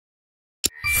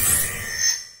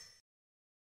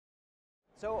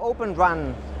So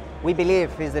OpenRAN, we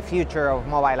believe, is the future of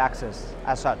mobile access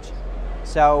as such.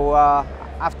 So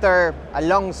after a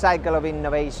long cycle of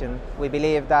innovation, we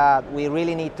believe that we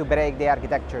really need to break the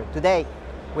architecture. Today,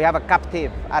 we have a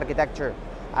captive architecture,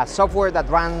 a software that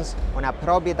runs on a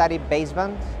proprietary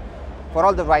baseband for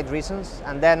all the right reasons,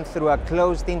 and then through a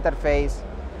closed interface,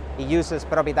 it uses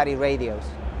proprietary radios.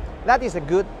 That is a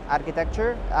good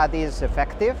architecture, that is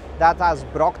effective, that has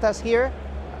brought us here,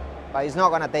 but it's not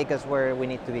going to take us where we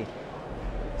need to be.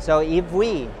 So if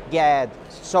we get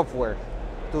software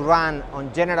to run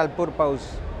on general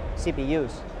purpose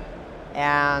CPUs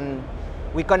and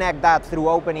we connect that through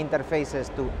open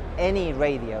interfaces to any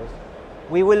radios,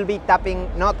 we will be tapping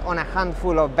not on a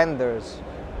handful of vendors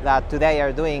that today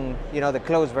are doing the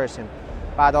closed version,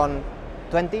 but on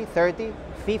 20, 30,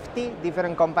 50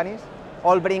 different companies,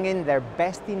 all bringing their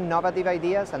best innovative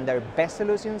ideas and their best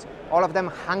solutions, all of them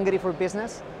hungry for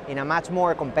business in a much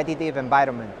more competitive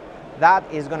environment. That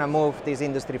is going to move this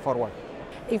industry forward.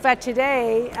 In fact,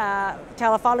 today,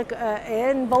 Telefonica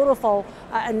and Vodafone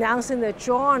are announcing the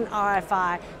joint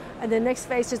RFI, and the next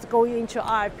phase is going into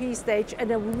RFP stage, and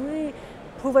then really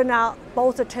proving out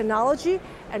both the technology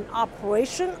and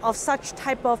operation of such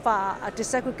type of a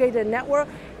disaggregated network.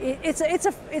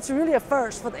 It's really a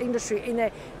first for the industry in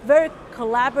a very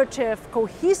collaborative,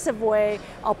 cohesive way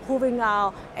of proving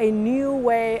out a new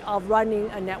way of running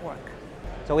a network.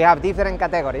 So we have different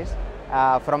categories,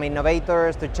 from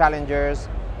innovators to challengers,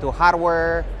 to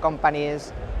hardware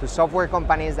companies, to software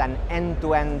companies, and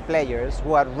end-to-end players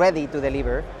who are ready to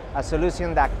deliver a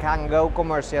solution that can go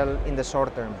commercial in the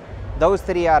short term. Those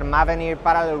three are Mavenir,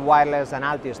 Parallel Wireless, and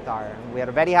Altiostar. We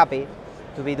are very happy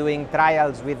to be doing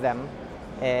trials with them,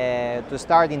 to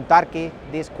start in Turkey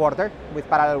this quarter with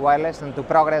Parallel Wireless and to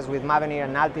progress with Mavenir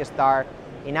and Altiostar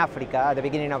in Africa at the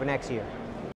beginning of next year.